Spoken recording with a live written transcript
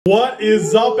What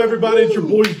is up, everybody? It's your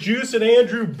boys Juice and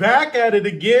Andrew back at it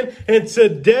again. And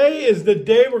today is the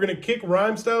day we're going to kick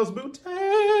Rhyme Styles Booty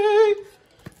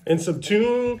and some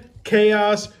Toon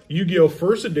Chaos Yu-Gi-Oh!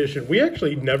 First Edition. We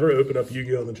actually never opened up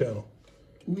Yu-Gi-Oh! On the channel.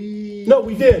 We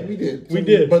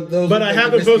did. But I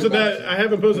haven't posted that. I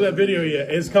haven't posted that video yet.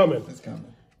 It's coming. It's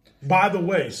coming. By the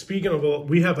way, speaking of,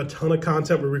 we have a ton of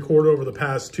content we recorded over the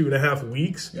past 2.5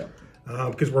 weeks. Yeah.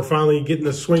 Because we're finally getting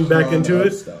the swing back into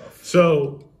it.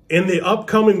 So in the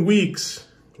upcoming weeks,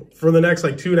 for the next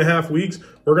like 2.5 weeks,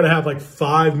 we're gonna have like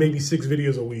 5, maybe 6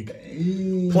 videos a week.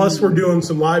 Plus, we're doing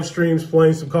some live streams,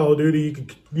 playing some Call of Duty.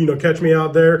 You can, catch me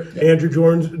out there. Yep. Andrew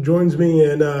joins me,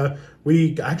 and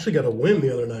we actually got a win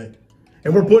the other night.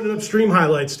 And we're putting up stream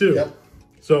highlights too. Yep.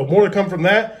 So more to come from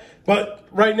that. But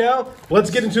right now, let's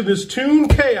get into this Toon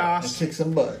Chaos. Let's kick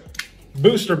some butt.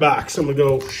 Booster box. I'm gonna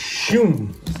go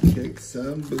shoom. Kick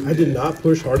some booty. I did not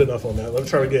push hard enough on that. Let's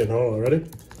try again. Hold on, ready?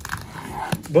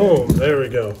 Boom. There we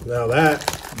go. Now that.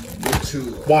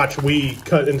 Watch, we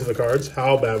cut into the cards.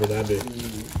 How bad would that be?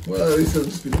 Well, at least it'll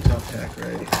just be the top pack,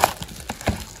 right?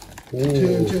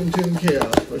 Toon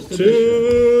Chaos.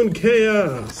 Toon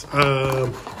Chaos.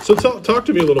 So talk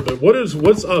to me a little bit.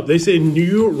 What's up? They say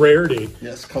new rarity.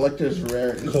 Yes, collector's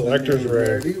rare. Collector's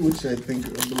rarity, which I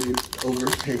believe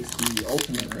overtakes the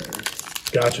ultimate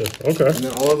rares. Gotcha. Okay. And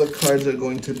then all of the cards are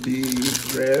going to be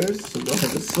rares, so they'll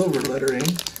have the silver lettering.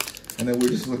 And then we're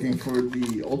just looking for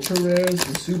the ultra rares,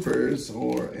 the supers,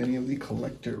 or any of the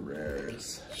collector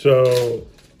rares. So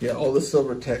yeah, all the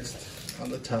silver text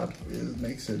on the top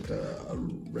makes it a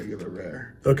regular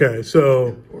rare. Okay,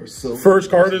 so or silver. First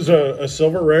card is a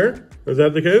silver rare. Is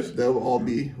that the case? They'll all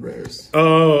be rares.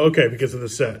 Oh, okay, because of the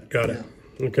set. Got it.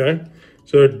 Yeah. Okay.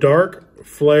 So Dark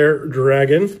Flare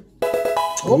Dragon.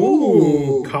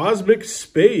 Ooh, Cosmic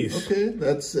Space. Okay,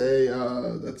 that's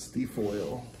the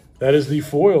foil. That is the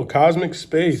foil, Cosmic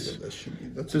Space. So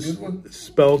that's a good one.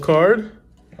 Spell card.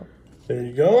 There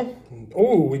you go.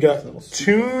 Oh, we got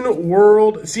Toon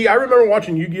World. See, I remember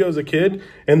watching Yu-Gi-Oh! As a kid,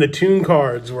 and the Toon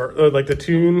cards were, like the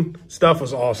Toon stuff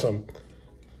was awesome.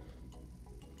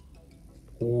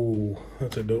 Ooh,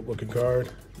 that's a dope looking card.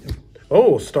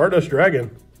 Oh, Stardust Dragon.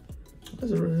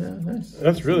 That's nice.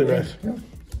 That's really nice. Yeah.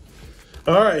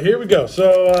 All right, here we go.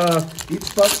 So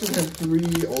each box will have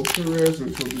 3 ultra rares,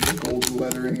 which will be the gold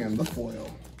lettering and the foil.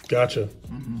 Gotcha.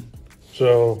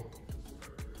 So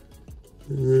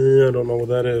yeah, I don't know what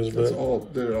that is, but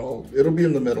it'll be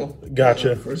in the middle.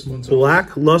 Gotcha. First one's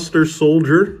Black Luster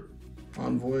Soldier.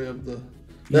 Envoy of the.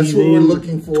 That's what we're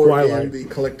looking for Twilight. In the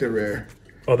collector rare.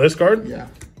 Oh, this card? Yeah.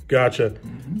 Gotcha.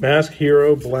 Mask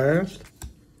Hero Blast.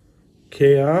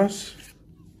 Chaos.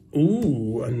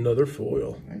 Ooh, another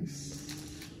foil. Nice.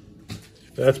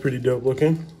 That's pretty dope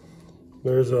looking.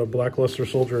 There's a Black Luster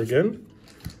Soldier again.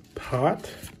 Pot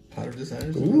of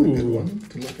Desires is a good one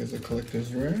to look as a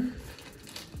collector's rare.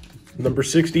 Number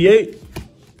 68.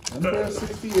 Number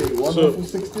 68. One off of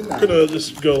 69. I'm gonna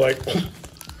just go like.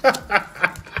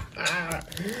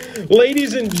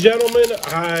 Ladies and gentlemen,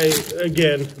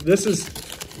 this is,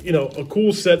 a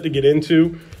cool set to get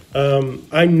into.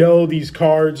 I know these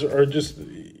cards are just,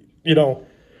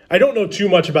 I don't know too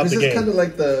much about the game. This is kind of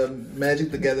like the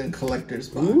Magic the Gathering collector's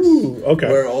box. Ooh, okay.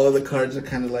 Where all of the cards are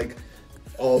kind of like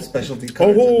all specialty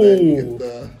cards. Oh, and then you get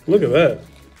the, look at that.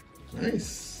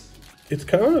 Nice. It's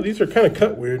these are kind of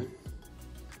cut weird.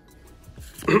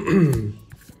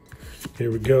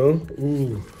 Here we go.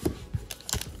 Ooh.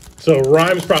 So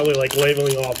Rhyme's probably like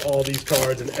labeling off all these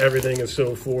cards and everything and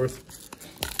so forth.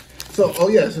 So,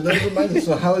 so that reminds me.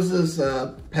 So how is this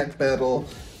pack battle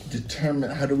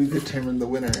determined? How do we determine the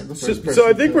winner? The first person. So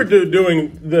I think we're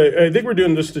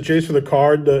doing this to chase for the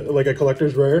card, like a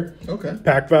collector's rare. Okay.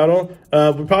 Pack battle.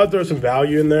 We'll probably throw some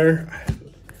value in there.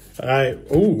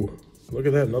 Ooh, look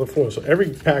at that, another foil. So every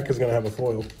pack is gonna have a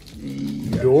foil.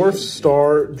 Yeah. Dwarf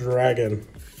Star Dragon.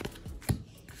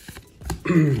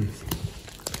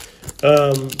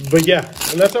 But yeah,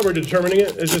 and that's how we're determining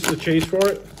it. It's just a chase for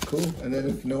it. Cool. And then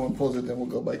if no one pulls it, then we'll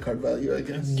go by card value, I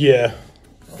guess. Yeah.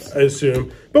 I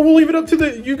assume. But we'll leave it up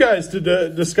to you guys to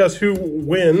discuss who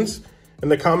wins in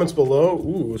the comments below.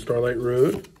 Ooh, Starlight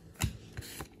Road.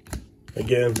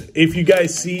 Again, if you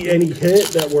guys see any hint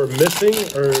that we're missing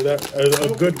or that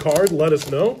a good card, let us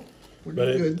know.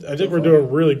 I think we're doing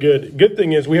really good. Good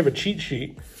thing is we have a cheat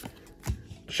sheet.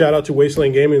 Shout out to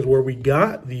Wasteland Gaming is where we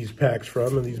got these packs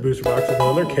from and these booster boxes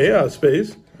on their Chaos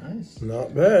Space. Nice.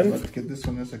 Not bad. Let's get this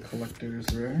one as a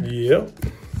collector's rare. Yep.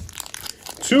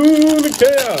 Toon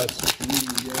Chaos.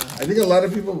 Yeah. I think a lot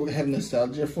of people have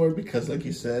nostalgia for it because, like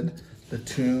you said, the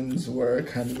Toons were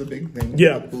kind of the big thing.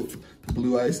 Yeah.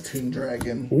 Blue Eyes Toon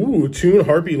Dragon. Ooh, Toon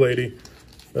Harpy Lady.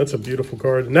 That's a beautiful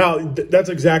card. Now, that's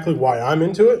exactly why I'm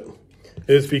into it,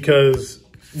 is because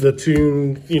the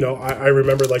Toon, you know, I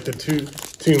remember like the Toon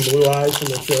Blue Eyes from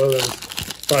the show. That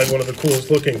was probably one of the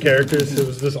coolest looking characters. It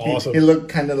was just awesome. He looked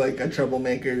kind of like a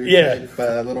troublemaker, yeah,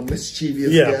 type, little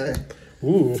mischievous guy.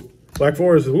 Ooh, Black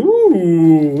Forest.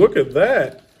 Ooh, look at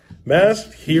that.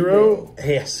 Masked Hero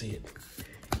Acid.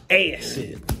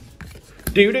 Acid.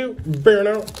 Doo-doo,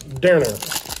 burno,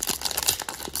 derno.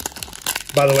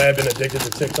 By the way, I've been addicted to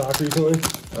TikTok recently.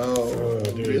 Oh,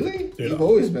 dude, really? Dude, You've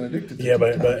always been addicted to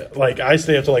TikTok. but like I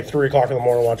stay up till like 3 o'clock in the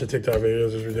morning watching TikTok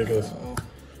videos. It's ridiculous.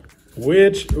 We're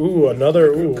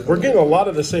getting a lot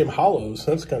of the same holos.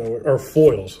 That's kind of weird. Or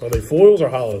foils. Are they foils or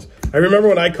holos? I remember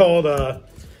when I called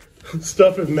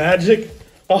stuff in Magic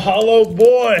a holo.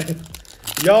 Boy,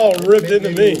 y'all ripped into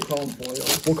me. We'll call them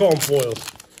foils. We'll call them foils.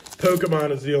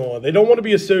 Pokemon is the only one. They don't want to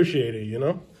be associated, you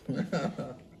know?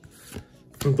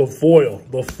 The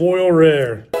foil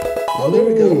rare. Oh, there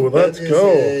we go. Let's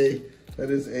go. That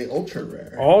is a ultra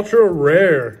rare. Ultra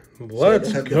rare.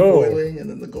 Let's go. go. The foiling and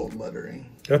then the gold lettering.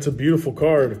 That's a beautiful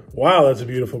card. Wow, that's a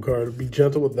beautiful card. Be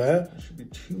gentle with that. There should be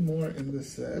 2 more in the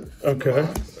set. Okay.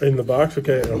 In the box.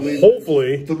 Okay. And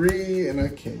hopefully 3 in a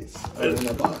case. Or in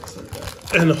a box like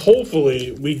that. And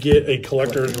hopefully we get a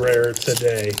collector's rare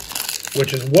today,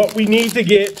 which is what we need to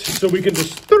get so we can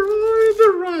destroy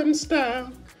the rhyme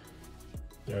style.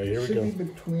 All right, here we go. Should be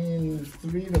between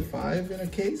 3 to 5 in a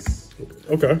case.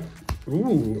 Okay.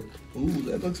 Ooh. Ooh,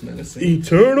 that looks menacing.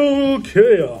 Eternal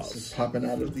Chaos. It's popping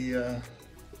out of the,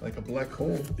 like a black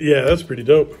hole. Yeah, that's pretty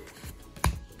dope.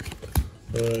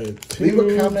 Leave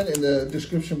a comment in the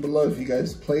description below if you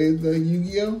guys played the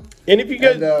Yu-Gi-Oh! And if you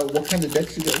guys... And what kind of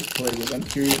decks you guys play with. I'm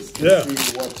curious to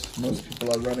see what most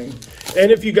people are running.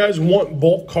 And if you guys want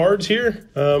bulk cards here,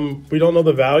 we don't know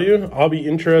the value. I'll be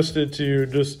interested to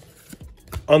just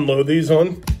unload these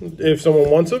on. If someone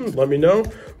wants them, let me know.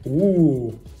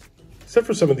 Ooh. Except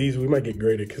for some of these, we might get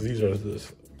graded because these are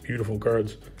just beautiful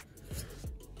cards.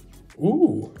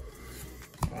 Ooh.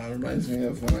 It reminds me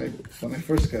of when I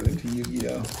first got into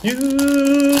Yu-Gi-Oh!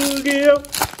 Yu-Gi-Oh!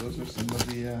 Those are some of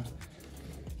the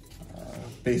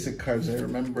basic cards I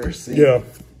remember seeing. Yeah.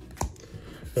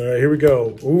 All right, here we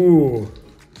go. Ooh.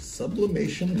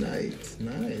 Sublimation Knight.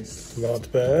 Nice.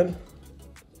 Not bad.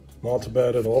 Not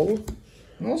bad at all.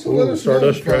 And also let us know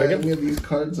Stardust if Dragon. any of these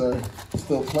cards are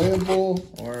still playable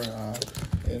or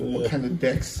and what kind of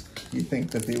decks you think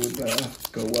that they would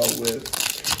go well with.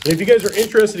 And if you guys are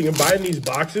interested in buying these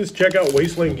boxes, check out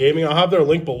Wasteland Gaming. I'll have their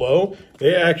link below.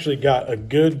 They actually got a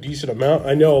good, decent amount.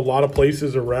 I know a lot of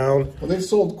places around. Well, they've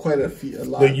sold quite a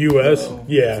lot. The U.S.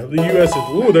 Yeah, the U.S. is...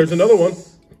 Ooh, there's another one.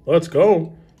 Let's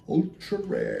go. Ultra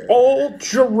rare.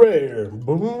 Ultra rare.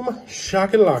 Boom.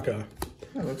 Shakalaka.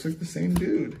 That looks like the same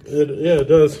dude. Yeah, it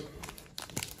does.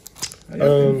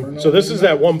 So this is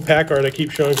that one pack art I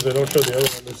keep showing because I don't show the other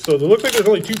one. So it looks like there's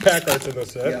only 2 pack arts in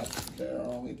this set. Yeah, there are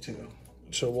only 2.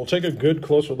 So we'll take a good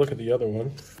closer look at the other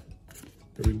one.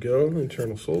 Here we go.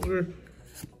 Eternal Soldier.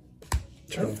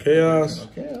 Eternal Chaos.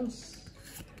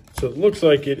 So it looks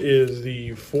like it is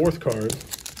the 4th card.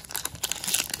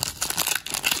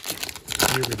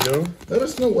 Here we go. Let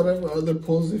us know whatever other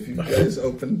pulls if you guys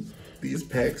open these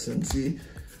packs and see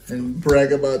and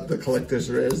brag about the collector's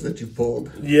rares that you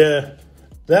pulled. Yeah.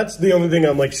 That's the only thing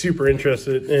I'm like super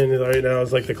interested in right now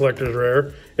is like the collector's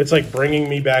rare. It's like bringing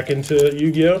me back into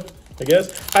Yu-Gi-Oh! I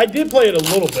guess. I did play it a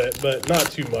little bit, but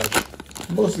not too much.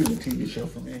 Mostly the TV show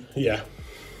for me. Yeah.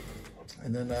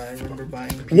 And then I remember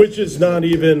buying... Which is not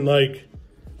even like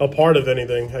a part of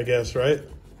anything, I guess, right?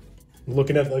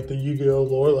 Looking at like the Yu-Gi-Oh!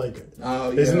 Lore, like,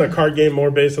 isn't the card game more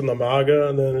based on the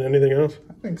manga than anything else?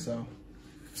 I think so.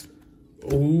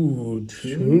 Ooh,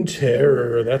 Toon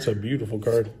Terror. That's a beautiful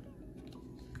card.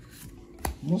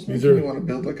 Almost makes me want to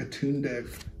build like a Toon deck.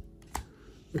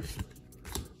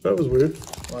 That was weird.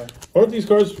 Why? Aren't these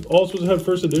cards all supposed to have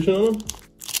first edition on them?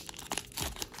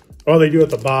 Oh, they do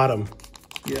at the bottom.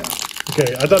 Yeah.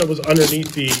 Okay, I thought it was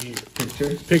underneath the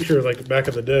picture like back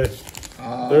in the day.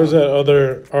 There's that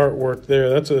other artwork there.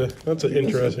 That's an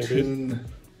interesting piece. Toon,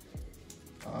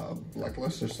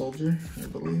 Blackluster Soldier, I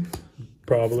believe.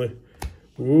 Probably.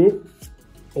 Ooh.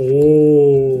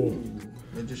 Oh.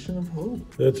 Magician of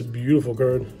Hope. That's a beautiful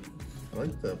card. I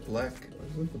like the black.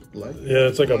 Is it the black? Yeah,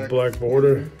 it's like a black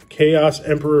border. Chaos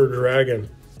Emperor Dragon.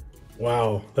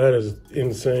 Wow, that is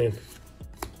insane.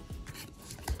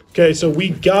 Okay, so we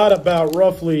got about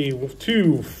roughly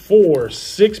 2, 4,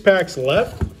 6 packs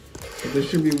left. So there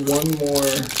should be one more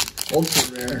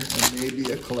ultra rare and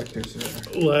maybe a collector's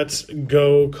rare. Let's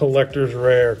go collector's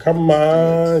rare. Come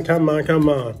on, come on, come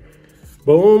on.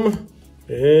 Boom.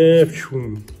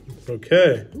 And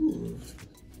okay. Ooh,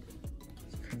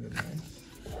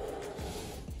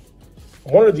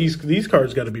 One of these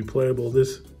cards got to be playable.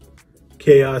 This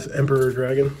Chaos Emperor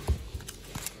Dragon.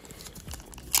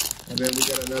 And then we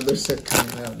got another set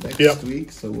coming out next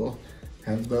week, so we'll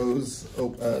have those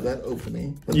that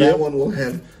opening. But that one will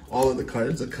have all of the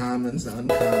cards, the commons, the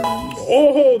uncommons.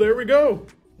 Oh, there we go.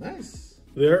 Nice.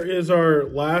 There is our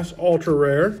last ultra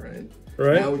rare.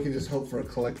 Right. Now we can just hope for a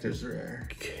collector's rare.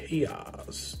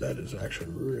 Chaos. That is actually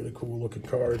a really cool looking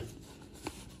card.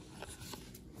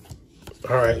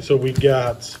 All right, so we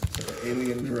got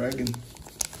Alien Dragon.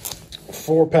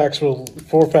 4 packs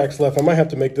left. I might have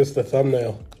to make this the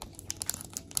thumbnail.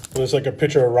 It's like a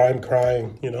picture of Rhyme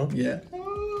crying, you know? Yeah.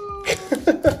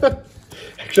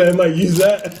 Actually, I might use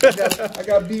that. I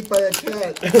got beat by a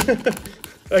cat.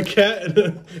 A cat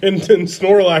and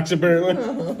Snorlax, apparently.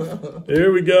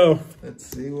 Here we go. Let's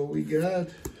see what we got.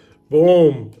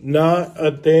 Boom. Not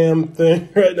a damn thing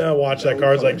right now. Watch, that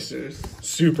card's like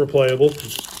super playable.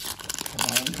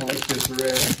 Come on, collector's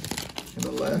rare. And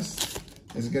the last,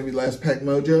 is it going to be Last Pack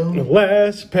Mojo?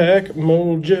 Last Pack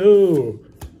Mojo.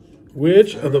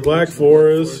 Which of the Black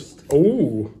Forest?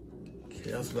 Ooh.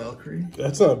 Chaos Valkyrie.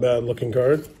 That's not a bad looking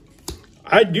card.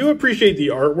 I do appreciate the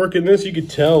artwork in this. You could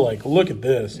tell, like, look at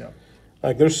this. Yeah.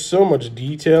 Like, there's so much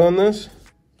detail in this.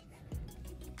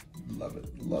 Love it.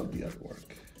 Love the artwork.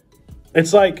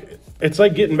 It's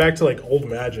like getting back to, like, old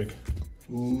Magic.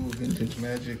 Ooh, vintage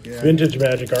Magic, yeah. Vintage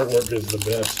Magic artwork is the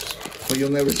best. But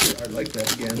you'll never see art like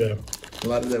that again. Yeah. A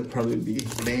lot of that will probably be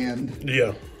banned.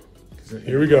 Yeah.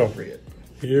 Here we go.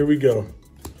 Here we go.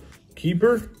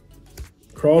 Keeper.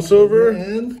 Crossover.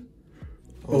 And...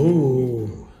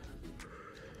 Ooh.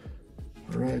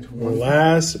 All right.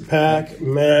 Last Pack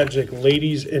Magic.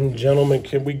 Ladies and gentlemen,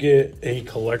 can we get a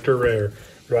collector rare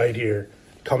right here?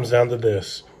 Comes down to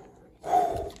this.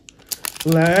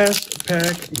 Last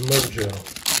Pack Mojo.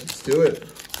 Let's do it.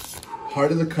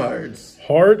 Heart of the cards.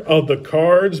 Heart of the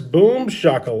cards. Boom,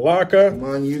 shakalaka. Come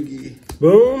on, Yugi.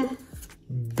 Boom,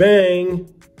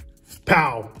 bang,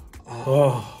 pow.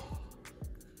 Oh.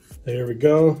 There we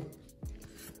go.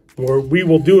 We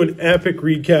will do an epic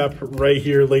recap right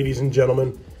here, ladies and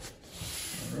gentlemen.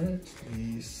 All right.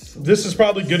 This is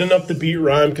probably good enough to beat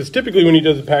Rhyme, because typically when he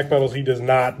does the pack battles, he does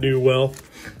not do well.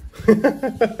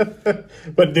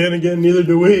 But then again, neither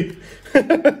do we.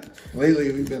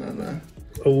 Lately, we've been on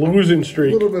a losing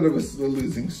streak. A little bit of a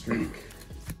losing streak.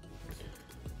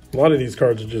 A lot of these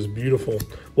cards are just beautiful.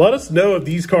 Let us know if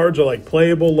these cards are like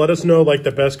playable. Let us know like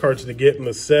the best cards to get in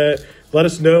the set. Let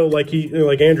us know, like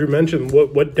Andrew mentioned,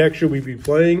 what deck should we be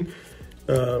playing.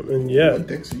 And yeah, what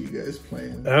decks are you guys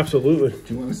playing? Absolutely.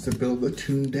 Do you want us to build a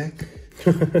Toon deck?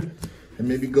 And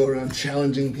maybe go around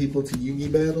challenging people to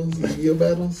Yu-Gi-Oh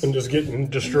battles? And just getting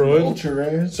destroyed? Ultra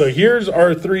rares. So here's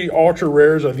our 3 ultra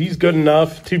rares. Are these good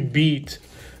enough to beat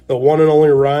the one and only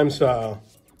Rhyme style?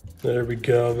 There we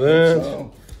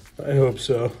go. I hope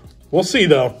so. We'll see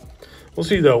though. We'll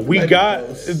see though. We got,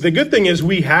 the good thing is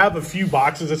we have a few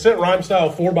boxes. I sent Rhyme style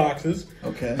 4 boxes.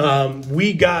 Okay.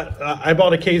 We got, I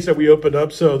bought a case that we opened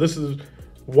up. So this is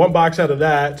 1 box out of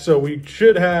that. So we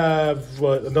should have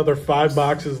another 5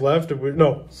 boxes left.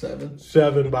 No, 7.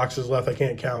 7 boxes left. I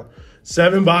can't count.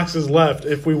 7 boxes left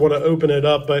if we want to open it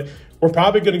up. But we're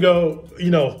probably going to go,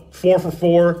 4 for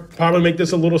 4. Probably make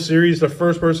this a little series. The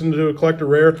first person to do a collector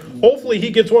rare. Hopefully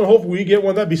he gets one. Hopefully we get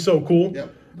one. That'd be so cool.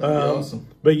 Yep. That'd be awesome.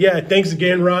 But yeah, thanks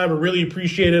again, Rhyme. I really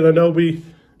appreciate it. I know we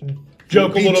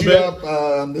joke a little bit up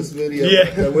on this video.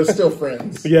 Yeah, we're still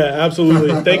friends. Yeah,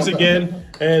 absolutely. Thanks again,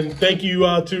 and thank you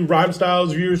to Rhyme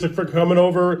Styles viewers for coming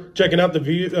over, checking out the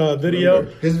video.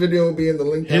 Remember, his video will be in the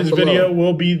link. His video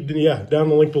will be down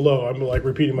the link below. I'm like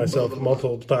repeating myself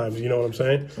multiple times. You know what I'm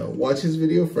saying? So watch his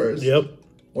video first. Yep.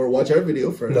 Or watch our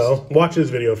video first. No, watch his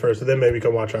video first, and then maybe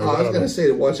come watch ours. I was going to say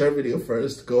to watch our video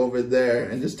first, go over there,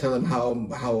 and just tell him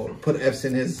how put F's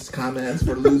in his comments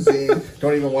for losing.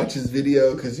 Don't even watch his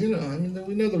video, because, we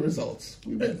know the results.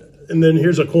 And then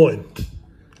here's a coin.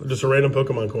 Just a random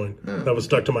Pokemon coin that was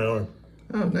stuck to my arm.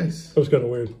 Oh, nice. That was kind of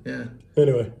weird. Yeah.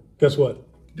 Anyway, guess what?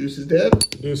 Deuces, Dad.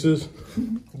 Deuces.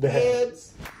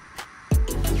 Dads.